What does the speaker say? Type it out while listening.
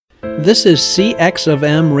This is CX of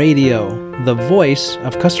M Radio, the voice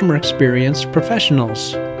of customer experience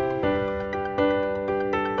professionals.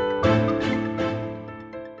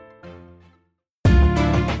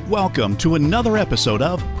 Welcome to another episode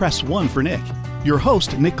of Press 1 for Nick. Your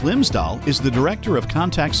host, Nick Glimsdahl, is the Director of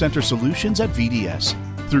Contact Center Solutions at VDS.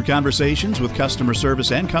 Through conversations with customer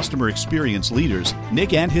service and customer experience leaders,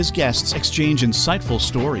 Nick and his guests exchange insightful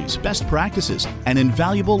stories, best practices, and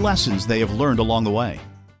invaluable lessons they have learned along the way.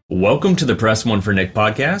 Welcome to the Press 1 for Nick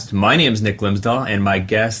podcast. My name is Nick Glimsdahl, and my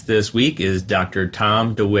guest this week is Dr.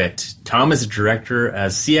 Tom DeWitt. Tom is a director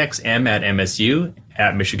of CXM at MSU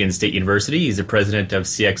at Michigan State University. He's the president of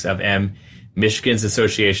CX of M, Michigan's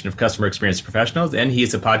Association of Customer Experience Professionals, and he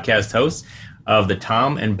is a podcast host of the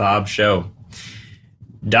Tom and Bob Show.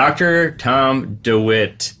 Dr. Tom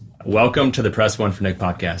DeWitt, welcome to the Press 1 for Nick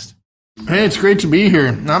podcast. Hey, it's great to be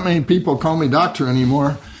here. Not many people call me doctor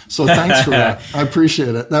anymore. So thanks for that. I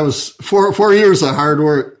appreciate it. That was four years of hard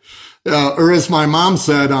work. Or as my mom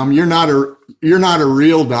said, you're not a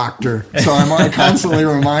real doctor. So I'm constantly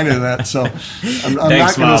reminded of that. So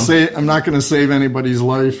I'm not going to save anybody's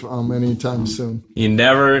life anytime soon. You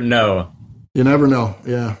never know. You never know.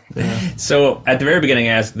 Yeah. So at the very beginning,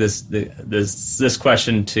 I asked this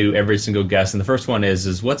question to every single guest, and the first one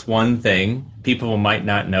is what's one thing people might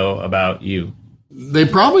not know about you? They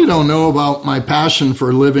probably don't know about my passion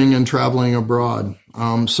for living and traveling abroad.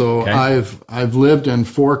 Okay. I've lived in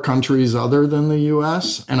 4 countries other than the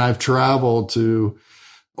U.S., and I've traveled to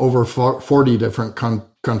over 40 different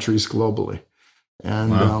countries globally.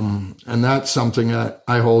 And wow. And that's something that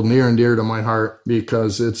I hold near and dear to my heart,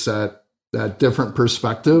 because it's that different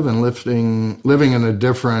perspective and living in a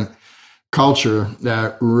different culture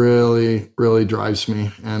that really, really drives me.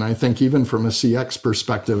 And I think even from a CX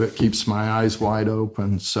perspective, it keeps my eyes wide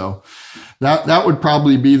open. So that would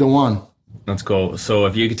probably be the one. That's cool. So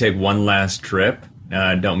if you could take one last trip,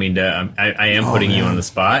 don't mean to, I am putting you on the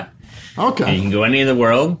spot. Okay. You can go anywhere in the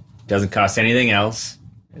world. Doesn't cost anything else.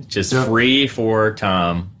 It's just free for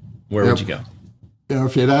Tom. Where would you go?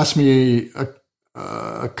 If you'd asked me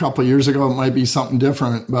a couple of years ago, it might be something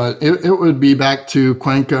different, but it would be back to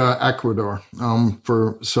Cuenca, Ecuador.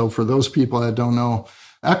 For those people that don't know,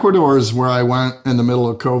 Ecuador is where I went in the middle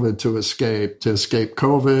of COVID to escape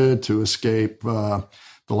COVID, to escape the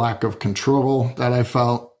lack of control that I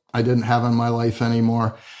felt I didn't have in my life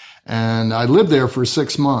anymore. And I lived there for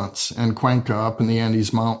 6 months in Cuenca, up in the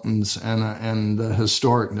Andes Mountains and the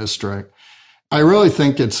historic district. I really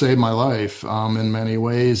think it saved my life in many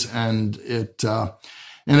ways, and it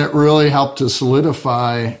really helped to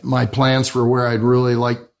solidify my plans for where I'd really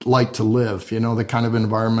like to live. You know, the kind of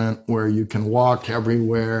environment where you can walk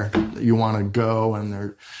everywhere that you want to go,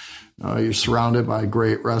 and you're surrounded by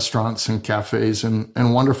great restaurants and cafes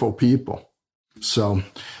and wonderful people. So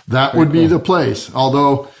that would be the place.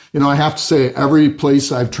 Although, I have to say, every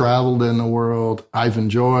place I've traveled in the world, I've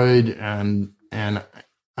enjoyed and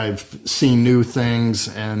I've seen new things.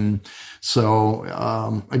 And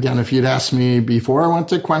so, again, if you'd asked me before I went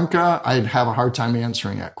to Cuenca, I'd have a hard time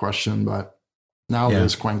answering that question, but now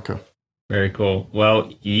there's Cuenca. Very cool.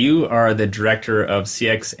 Well, you are the director of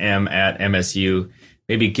CXM at MSU.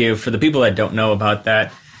 Maybe for the people that don't know about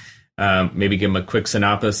that, maybe give them a quick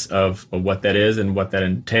synopsis of what that is and what that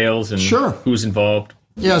entails and who's involved.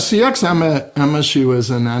 Yeah, CXM at MSU is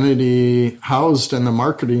an entity housed in the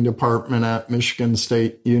marketing department at Michigan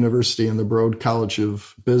State University in the Broad College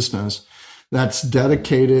of Business that's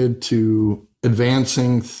dedicated to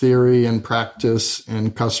advancing theory and practice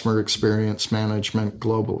in customer experience management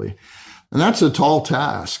globally. And that's a tall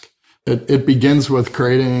task. It begins with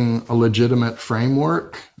creating a legitimate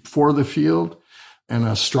framework for the field and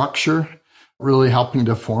a structure, really helping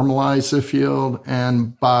to formalize the field,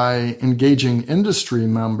 and by engaging industry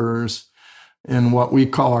members in what we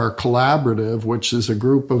call our collaborative, which is a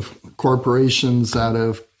group of corporations that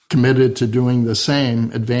have committed to doing the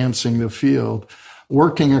same, advancing the field,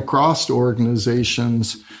 working across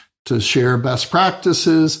organizations to share best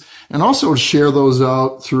practices and also share those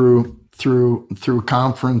out through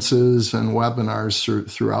conferences and webinars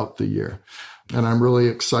throughout the year. And I'm really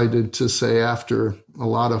excited to say, after a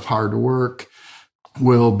lot of hard work,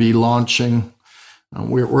 we'll be launching.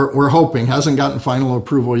 We're hoping, hasn't gotten final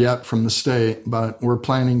approval yet from the state, but we're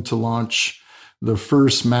planning to launch the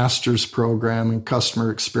first master's program in customer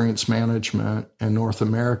experience management in North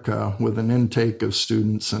America with an intake of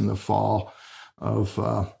students in the fall of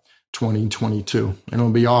 2022. And it'll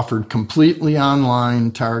be offered completely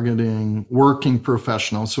online, targeting working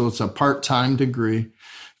professionals. So it's a part-time degree,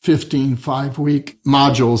 15 5-week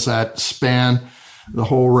modules that span the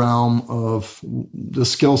whole realm of the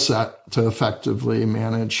skill set to effectively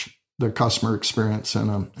manage the customer experience in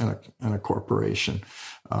a corporation.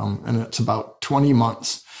 And it's about 20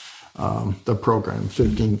 months, the program,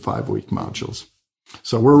 15 5-week modules.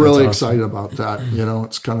 So we're really excited about that. You know,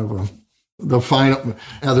 it's kind of the final,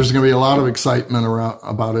 there's going to be a lot of excitement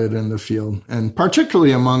about it in the field, and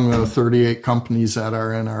particularly among the 38 companies that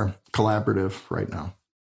are in our collaborative right now.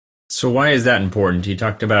 So why is that important? You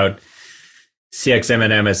talked about CXM at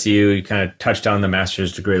MSU, you kind of touched on the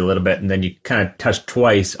master's degree a little bit, and then you kind of touched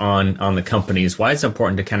twice on the companies. Why is it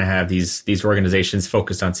important to kind of have these organizations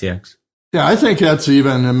focused on CX? Yeah, I think that's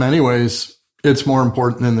even in many ways, it's more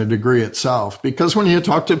important than the degree itself, because when you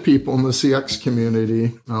talk to people in the CX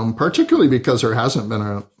community, particularly because there hasn't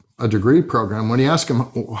been a degree program, when you ask them,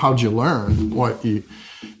 how'd you learn?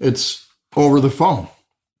 It's over the phone,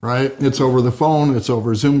 right? It's over the phone. It's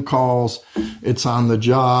over Zoom calls. It's on the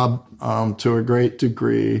job to a great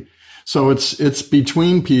degree. So it's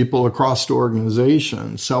between people across the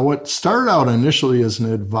organization. So what started out initially as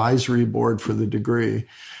an advisory board for the degree,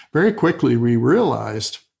 very quickly we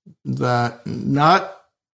realized that not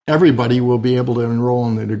everybody will be able to enroll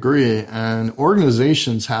in the degree, and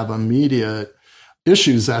organizations have immediate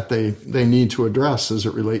issues that they need to address as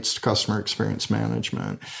it relates to customer experience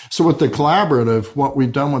management. So with the collaborative, what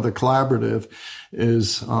we've done with the collaborative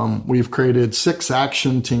is we've created 6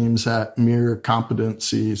 action teams that mirror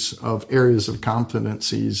competencies of areas of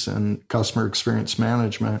competencies in customer experience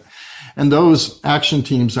management. And those action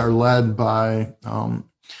teams are led by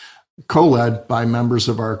co-led by members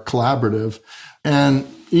of our collaborative. And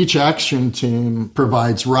each action team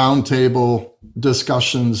provides roundtable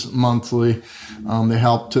discussions monthly. They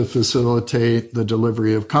help to facilitate the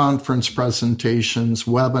delivery of conference presentations,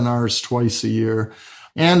 webinars twice a year,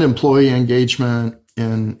 and employee engagement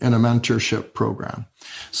in a mentorship program.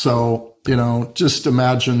 So, you know, just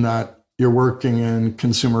imagine that you're working in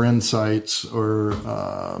consumer insights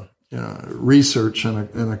or research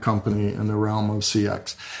in a company in the realm of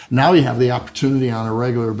CX. Now you have the opportunity on a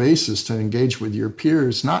regular basis to engage with your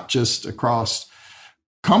peers, not just across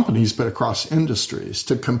companies, but across industries,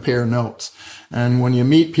 to compare notes. And when you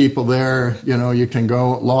meet people there, you know, you can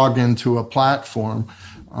go log into a platform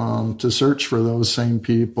to search for those same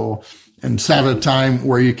people and set a time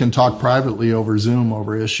where you can talk privately over Zoom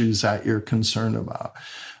over issues that you're concerned about.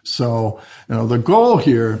 So, you know, the goal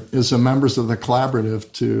here is the members of the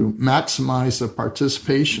collaborative to maximize the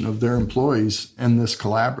participation of their employees in this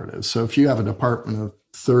collaborative. So if you have a department of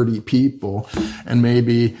 30 people and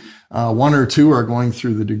maybe 1 or 2 are going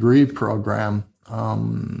through the degree program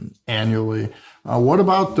annually, what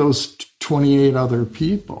about those 28 other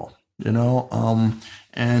people, you know?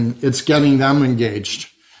 And it's getting them engaged.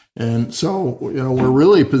 And so, you know, we're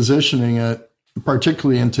really positioning it,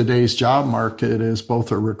 particularly in today's job market, is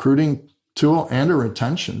both a recruiting tool and a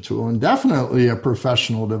retention tool, and definitely a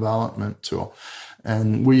professional development tool.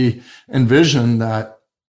 And we envision that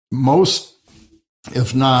most,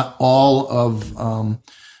 if not all, of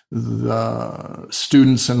the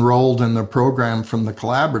students enrolled in the program from the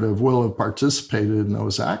collaborative will have participated in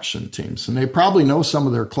those action teams, and they probably know some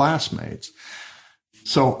of their classmates.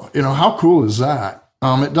 So, you know, how cool is that?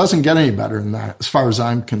 It doesn't get any better than that as far as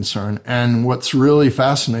I'm concerned. And what's really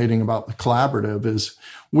fascinating about the collaborative is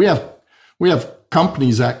we have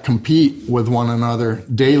companies that compete with one another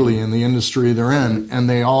daily in the industry they're in, and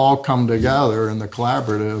they all come together in the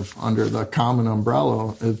collaborative under the common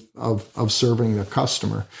umbrella of serving the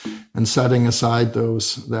customer and setting aside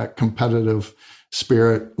that competitive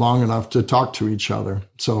spirit long enough to talk to each other.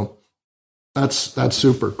 So that's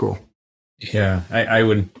super cool. Yeah, I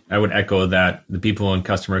would echo that. The people in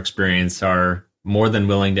customer experience are more than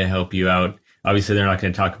willing to help you out. Obviously, they're not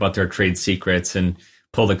going to talk about their trade secrets and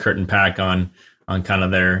pull the curtain back on kind of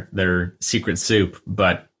their secret soup,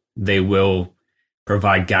 but they will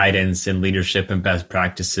provide guidance and leadership and best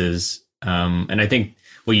practices. And I think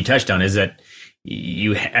what you touched on is that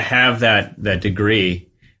you have that degree,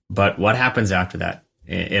 but what happens after that?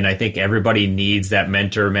 And I think everybody needs that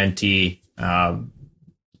mentor-mentee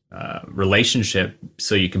relationship,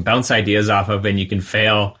 so you can bounce ideas off of, and you can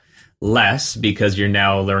fail less because you're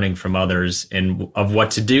now learning from others and of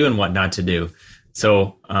what to do and what not to do.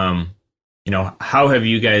 So, you know, how have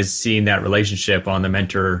you guys seen that relationship on the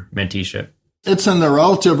mentor-menteeship? It's in the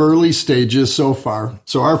relative early stages so far.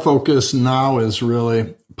 So our focus now is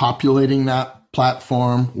really populating that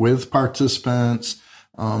platform with participants.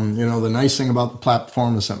 You know, the nice thing about the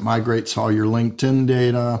platform is it migrates all your LinkedIn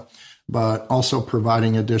data, but also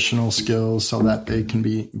providing additional skills so that they can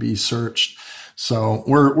be searched. So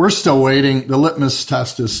we're still waiting. The litmus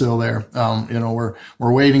test is still there. You know,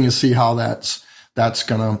 we're waiting to see how that's that's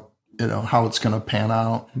going to, how it's going to pan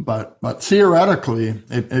out. But theoretically,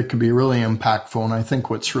 it could be really impactful. And I think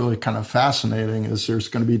what's really kind of fascinating is there's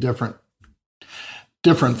going to be different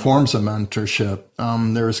forms of mentorship.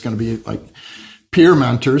 There's going to be like peer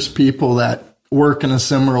mentors, people that work in a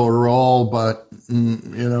similar role, but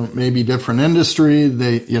maybe different industry.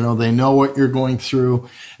 They know what you're going through.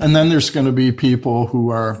 And then there's going to be people who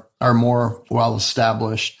are more well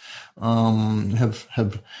established,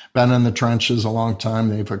 have been in the trenches a long time.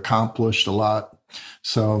 They've accomplished a lot.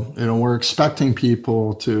 So, we're expecting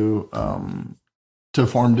people to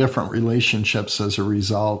form different relationships as a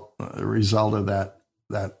result of that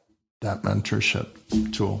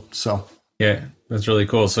mentorship tool. So, yeah, that's really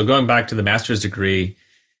cool. So going back to the master's degree,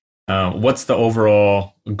 what's the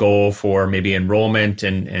overall goal for maybe enrollment?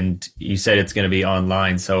 And you said it's going to be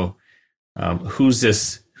online. So who's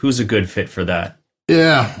a good fit for that?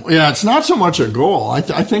 Yeah. It's not so much a goal. I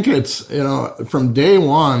think it's, from day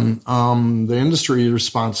one, the industry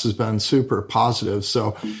response has been super positive.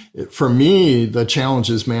 So for me, the challenge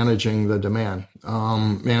is managing the demand,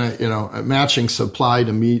 matching supply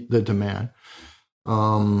to meet the demand.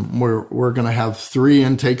 We're going to have 3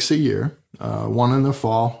 intakes a year, one in the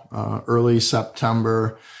fall, early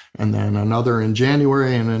September, and then another in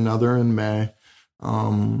January and another in May.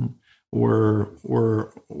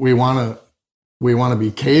 We want to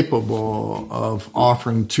be capable of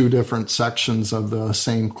offering 2 different sections of the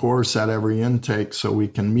same course at every intake so we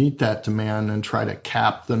can meet that demand and try to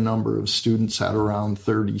cap the number of students at around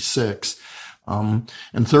 36. And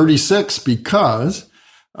 36 because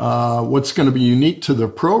what's going to be unique to the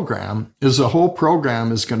program is the whole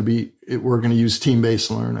program is going to be, we're going to use team-based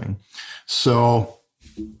learning. So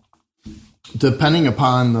depending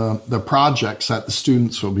upon the projects that the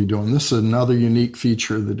students will be doing, this is another unique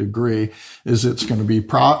feature of the degree, is it's going to be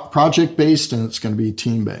project-based and it's going to be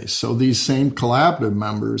team-based. So these same collaborative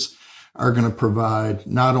members are going to provide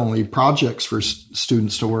not only projects for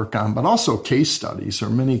students to work on, but also case studies or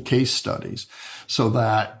mini case studies, so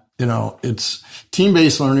that it's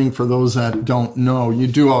team-based learning. For those that don't know, you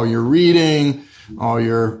do all your reading, all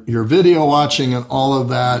your video watching and all of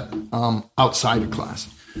that outside of class.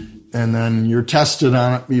 And then you're tested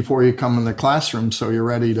on it before you come in the classroom. So you're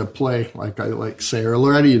ready to play, like I like to say, or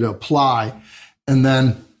ready to apply. And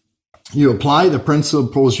then you apply the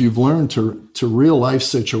principles you've learned to real life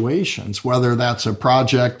situations, whether that's a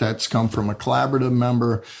project that's come from a collaborative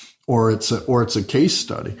member or it's a case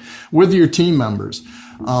study with your team members.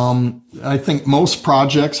 I think most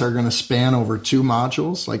projects are going to span over 2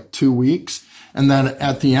 modules, like 2 weeks. And then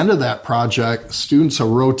at the end of that project, students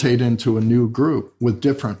will rotate into a new group with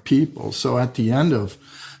different people. So at the end of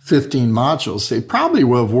 15 modules, they probably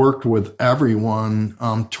will have worked with everyone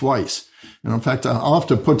twice. And in fact, I'll have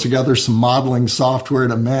to put together some modeling software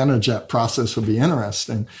to manage that process. Will be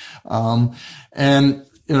interesting. And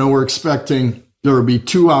we're expecting there will be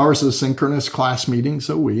 2 hours of synchronous class meetings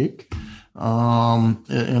a week.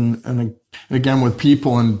 And again, with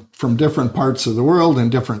people from different parts of the world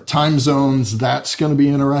and different time zones, that's going to be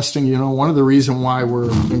interesting. One of the reasons why we're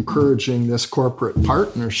encouraging this corporate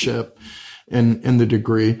partnership in the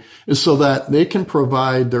degree is so that they can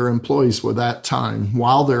provide their employees with that time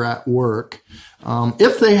while they're at work,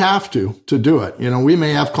 if they have to do it. We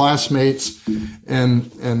may have classmates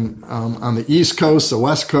in on the East Coast, the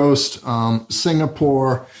West Coast,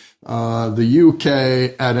 Singapore, the UK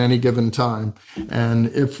at any given time. And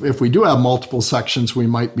if we do have multiple sections, we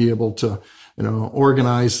might be able to,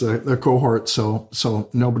 organize the cohort so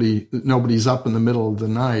nobody's up in the middle of the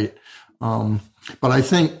night. But I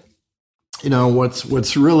think,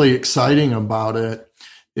 what's really exciting about it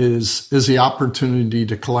is the opportunity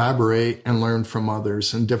to collaborate and learn from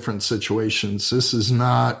others in different situations. This is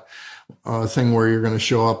not a thing where you're going to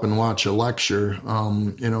show up and watch a lecture.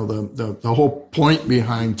 The whole point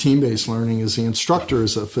behind team-based learning is the instructor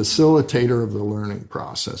is a facilitator of the learning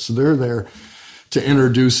process. So they're there to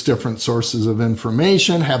introduce different sources of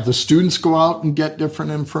information, have the students go out and get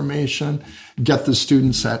different information, get the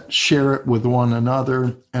students that share it with one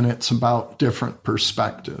another, and it's about different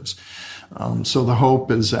perspectives. So the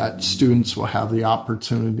hope is that students will have the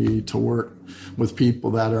opportunity to work with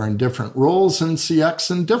people that are in different roles in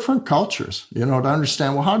CX and different cultures, to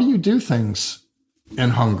understand, well, how do you do things in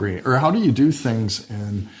Hungary, or how do you do things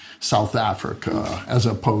in South Africa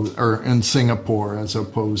or in Singapore as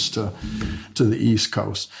opposed to the East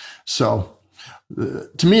Coast. So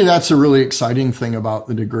to me, that's a really exciting thing about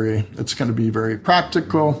the degree. It's going to be very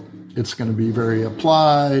practical. It's going to be very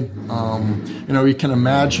applied. You can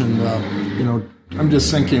imagine, I'm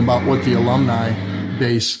just thinking about what the alumni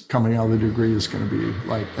base coming out of the degree is going to be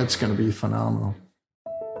like. That's going to be phenomenal.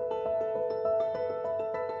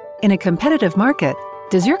 In a competitive market,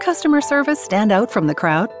 does your customer service stand out from the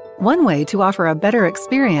crowd? One way to offer a better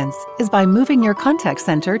experience is by moving your contact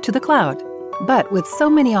center to the cloud. But with so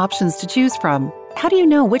many options to choose from, how do you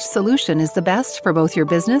know which solution is the best for both your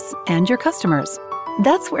business and your customers?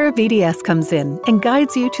 That's where VDS comes in and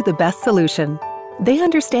guides you to the best solution. They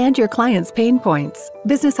understand your clients' pain points,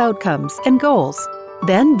 business outcomes, and goals.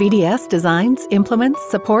 Then VDS designs, implements,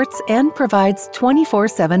 supports, and provides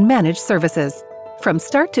 24/7 managed services. From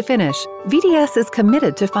start to finish, VDS is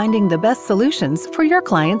committed to finding the best solutions for your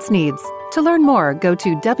clients' needs. To learn more, go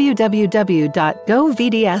to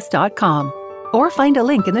www.govds.com or find a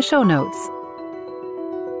link in the show notes.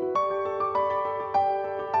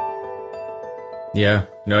 Yeah,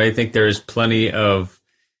 no, I think there's plenty of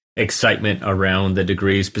excitement around the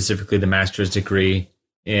degree, specifically the master's degree,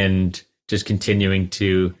 and just continuing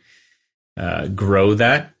to grow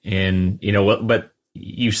that. And you know what? But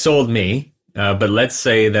you sold me. But let's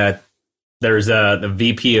say that there's the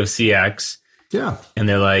VP of CX, and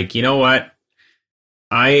they're like, you know what?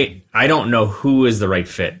 I don't know who is the right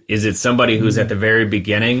fit. Is it somebody who's at the very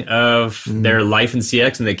beginning of their life in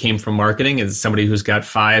CX and they came from marketing? Is it somebody who's got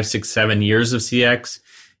 5, 6, 7 years of CX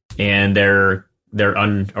and they've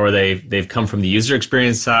come from the user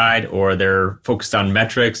experience side, or they're focused on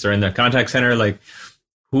metrics or in their contact center? Like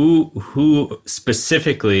who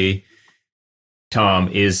specifically, Tom,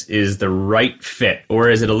 is the right fit, or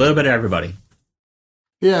is it a little bit of everybody?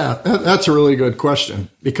 Yeah, that's a really good question,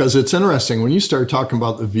 because it's interesting when you start talking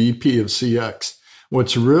about the VP of CX.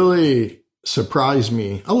 What's really surprised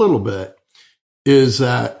me a little bit is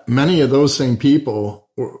that many of those same people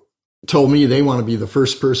told me they want to be the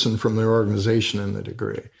first person from their organization in the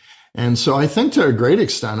degree. And so I think to a great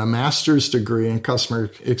extent, a master's degree in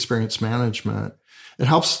customer experience management, it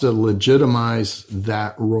helps to legitimize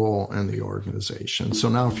that role in the organization. So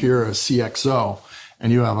now if you're a CXO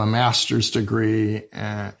and you have a master's degree,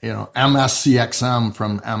 MSCXM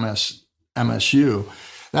from MSU,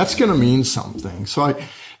 that's going to mean something. So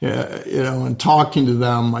in talking to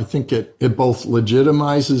them, I think it both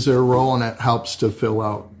legitimizes their role and it helps to fill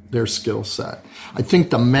out their skill set. I think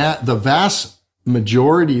the vast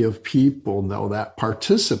majority of people, though, that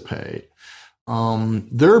participate,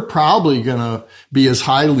 they're probably going to be as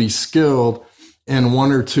highly skilled in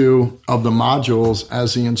one or two of the modules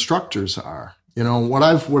as the instructors are. You know, what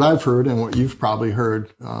I've heard and what you've probably heard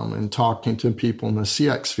in talking to people in the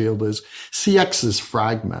CX field is CX is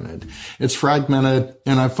fragmented. It's fragmented,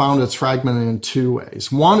 and I found it's fragmented in two ways.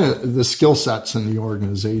 One, the skill sets in the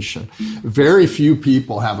organization. Very few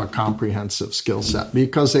people have a comprehensive skill set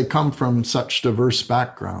because they come from such diverse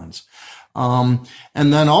backgrounds. And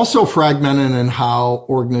then also fragmented in how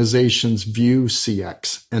organizations view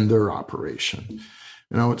CX in their operation.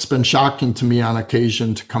 You know, it's been shocking to me on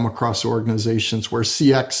occasion to come across organizations where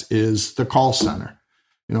CX is the call center.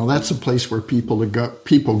 You know, that's a place where people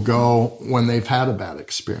go when they've had a bad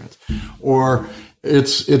experience, or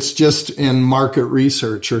it's just in market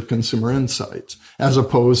research or consumer insights, as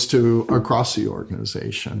opposed to across the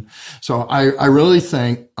organization. So I really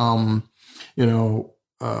think,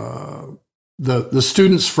 the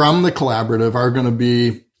students from the collaborative are going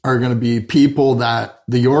to be people that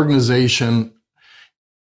the organization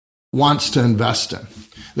wants to invest in.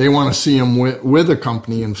 They want to see them with a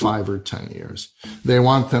company in 5 or 10 years. They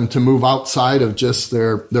want them to move outside of just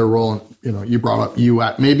their role. You know, you brought up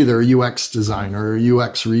UX. Maybe they're a UX designer or a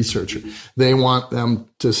UX researcher. They want them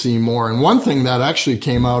to see more. And one thing that actually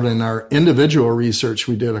came out in our individual research,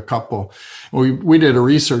 we did a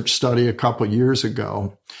research study a couple years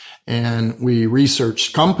ago, and we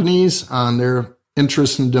researched companies on their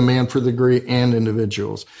interest and demand for the degree and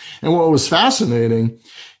individuals. And what was fascinating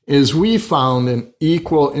is we found an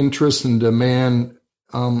equal interest and demand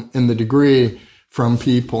in the degree from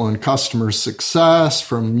people in customer success,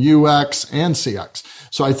 from UX and CX.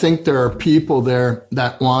 So I think there are people there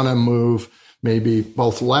that want to move maybe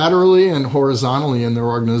both laterally and horizontally in their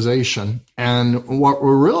organization. And what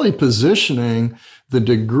we're really positioning the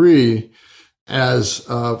degree as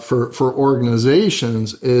for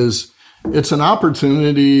organizations is it's an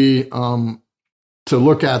opportunity to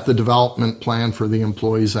look at the development plan for the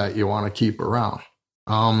employees that you want to keep around,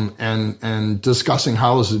 and discussing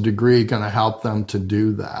how is the degree going to help them to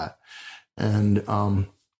do that, and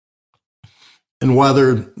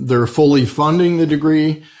whether they're fully funding the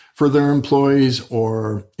degree for their employees,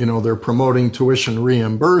 or they're promoting tuition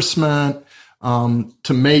reimbursement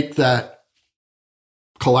to make that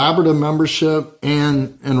collaborative membership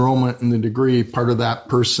and enrollment in the degree part of that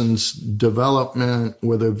person's development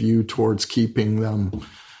with a view towards keeping them.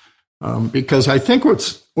 Because I think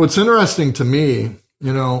what's interesting to me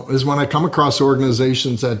is when I come across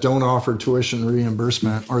organizations that don't offer tuition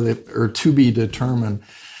reimbursement or to be determined.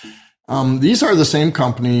 These are the same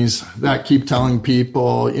companies that keep telling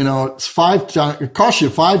people, it costs you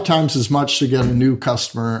 5 times as much to get a new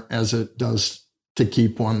customer as it does to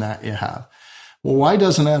keep one that you have. Well, why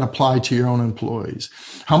doesn't that apply to your own employees?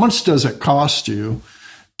 How much does it cost you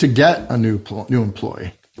to get a new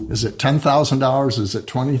employee? Is it $10,000? Is it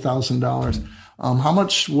 $20,000? How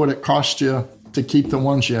much would it cost you to keep the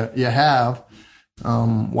ones you have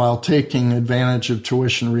while taking advantage of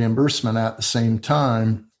tuition reimbursement at the same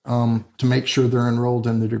time to make sure they're enrolled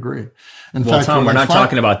in the degree? In fact, Tom, we're not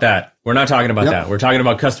talking about that. We're not talking about that. We're talking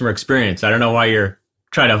about customer experience. I don't know why you're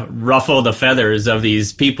trying to ruffle the feathers of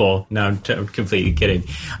these people. No, I'm completely kidding.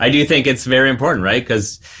 I do think it's very important, right?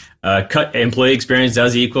 Because employee experience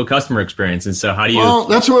does equal customer experience. And so how do you... Well,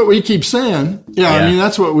 that's what we keep saying. Yeah, I mean,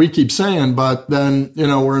 that's what we keep saying. But then,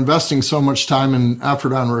 we're investing so much time and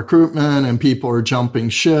effort on recruitment and people are jumping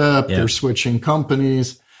ship. They're switching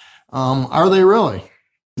companies. Are they really?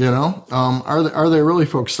 Are they really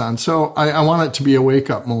focused on? So I want it to be a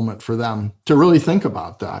wake-up moment for them to really think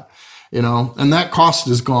about that, and that cost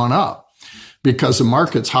has gone up because the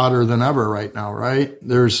market's hotter than ever right now, right?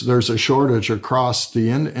 There's a shortage across the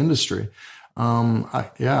industry.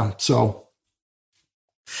 So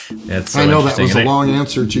that's so I know that was a long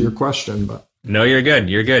answer to your question, but no, you're good.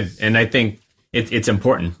 You're good. And I think it's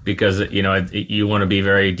important because, you want to be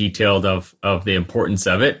very detailed of the importance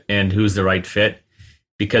of it and who's the right fit,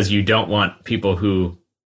 because you don't want people who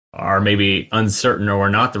are maybe uncertain or are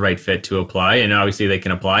not the right fit to apply. And obviously they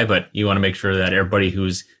can apply, but you want to make sure that everybody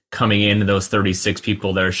who's coming in, those 36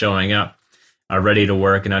 people that are showing up, are ready to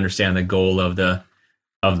work and understand the goal of the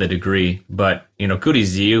degree. But,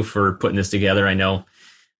 kudos to you for putting this together. I know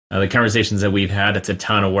the conversations that we've had, it's a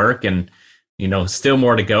ton of work and, still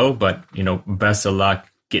more to go, but, best of luck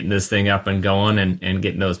getting this thing up and going and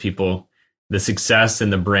getting those people the success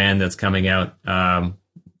and the brand that's coming out on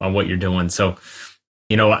what you're doing. So,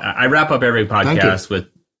 I wrap up every podcast with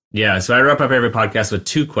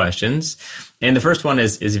two questions. And the first one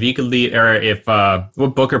is if you could leave, or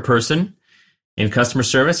what book or person in customer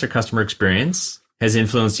service or customer experience has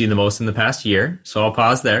influenced you the most in the past year? So I'll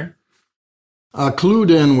pause there.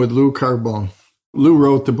 Clued In with Lou Carbone. Lou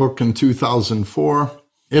wrote the book in 2004.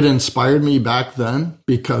 It inspired me back then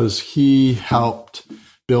because he helped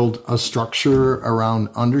build a structure around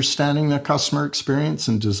understanding the customer experience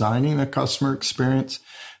and designing the customer experience.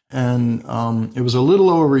 And it was a little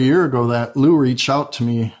over a year ago that Lou reached out to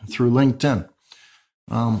me through LinkedIn,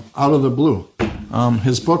 out of the blue.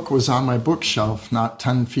 His book was on my bookshelf, not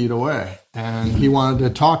 10 feet away. And he wanted to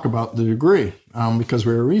talk about the degree because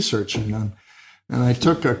we were researching them. And I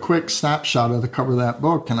took a quick snapshot of the cover of that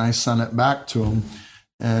book and I sent it back to him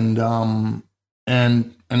and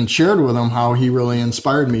shared with him how he really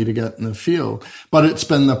inspired me to get in the field. But it's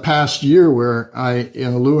been the past year where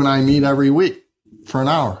Lou and I meet every week for an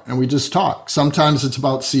hour and we just talk. Sometimes it's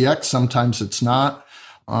about CX, sometimes it's not.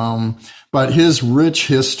 But his rich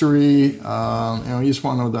history, he's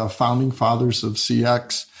one of the founding fathers of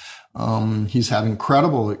CX. He's had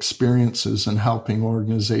incredible experiences in helping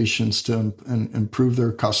organizations to improve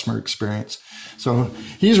their customer experience. So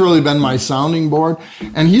he's really been my sounding board,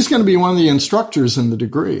 and he's going to be one of the instructors in the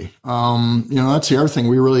degree. That's the other thing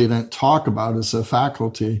we really didn't talk about as a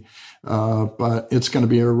faculty, but it's going to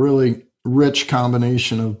be a really rich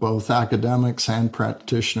combination of both academics and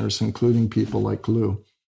practitioners, including people like Lou.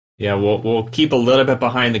 Yeah, we'll keep a little bit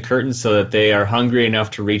behind the curtain so that they are hungry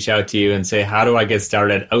enough to reach out to you and say, how do I get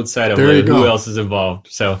started outside of Lou? Who else is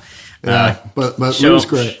involved? So, but Lou's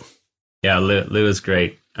great. Yeah, Lou is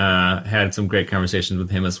great. Had some great conversations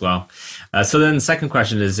with him as well. So then the second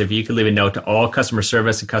question is, if you could leave a note to all customer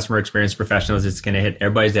service and customer experience professionals, it's going to hit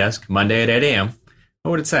everybody's desk Monday at 8 a.m.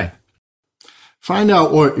 What would it say? Find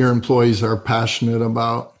out what your employees are passionate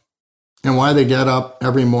about and why they get up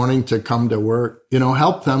every morning to come to work.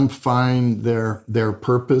 Help them find their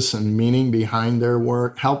purpose and meaning behind their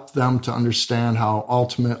work. Help them to understand how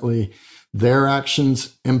ultimately their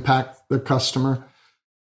actions impact the customer.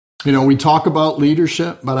 We talk about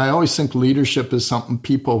leadership, but I always think leadership is something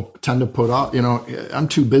people tend to put off. I'm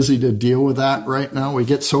too busy to deal with that right now. We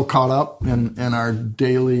get so caught up in our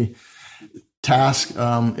daily task.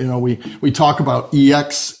 We talk about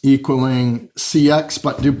EX equaling CX,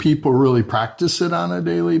 but do people really practice it on a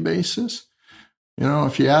daily basis?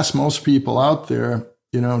 If you ask most people out there,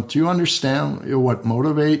 do you understand what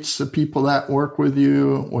motivates the people that work with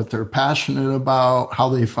you, what they're passionate about, how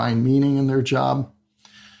they find meaning in their job?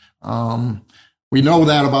 We know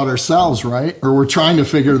that about ourselves, right? Or we're trying to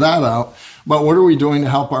figure that out. But what are we doing to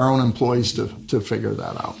help our own employees to figure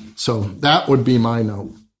that out? So that would be my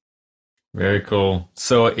note. Very cool.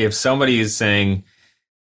 So if somebody is saying,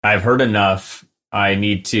 I've heard enough, I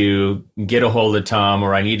need to get a hold of Tom,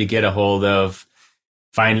 or I need to get a hold of,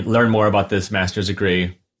 learn more about this master's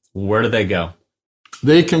degree, where do they go?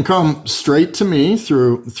 They can come straight to me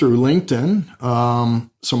through LinkedIn.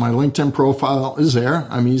 So my LinkedIn profile is there.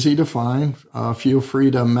 I'm easy to find. Feel free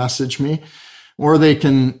to message me, or they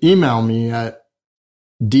can email me at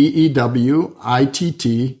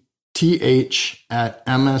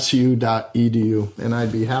dewittth@msu.edu, and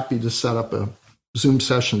I'd be happy to set up a Zoom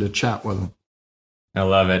session to chat with them. I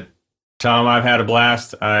love it. Tom, I've had a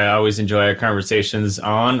blast. I always enjoy our conversations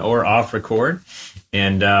on or off record,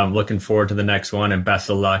 and I'm looking forward to the next one, and best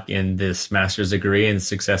of luck in this master's degree and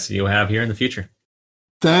success that you'll have here in the future.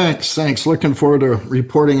 Thanks. Looking forward to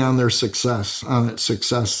reporting on its success.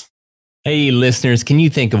 Hey, listeners, can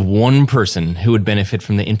you think of one person who would benefit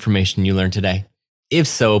from the information you learned today? If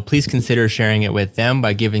so, please consider sharing it with them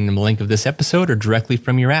by giving them a link of this episode or directly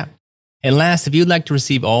from your app. And last, if you'd like to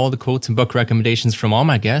receive all the quotes and book recommendations from all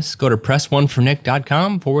my guests, go to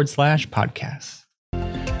pressonefornick.com/podcast.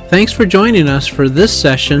 Thanks for joining us for this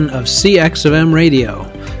session of CX of M Radio.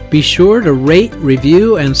 Be sure to rate,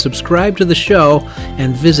 review, and subscribe to the show,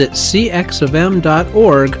 and visit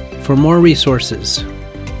cxofm.org for more resources.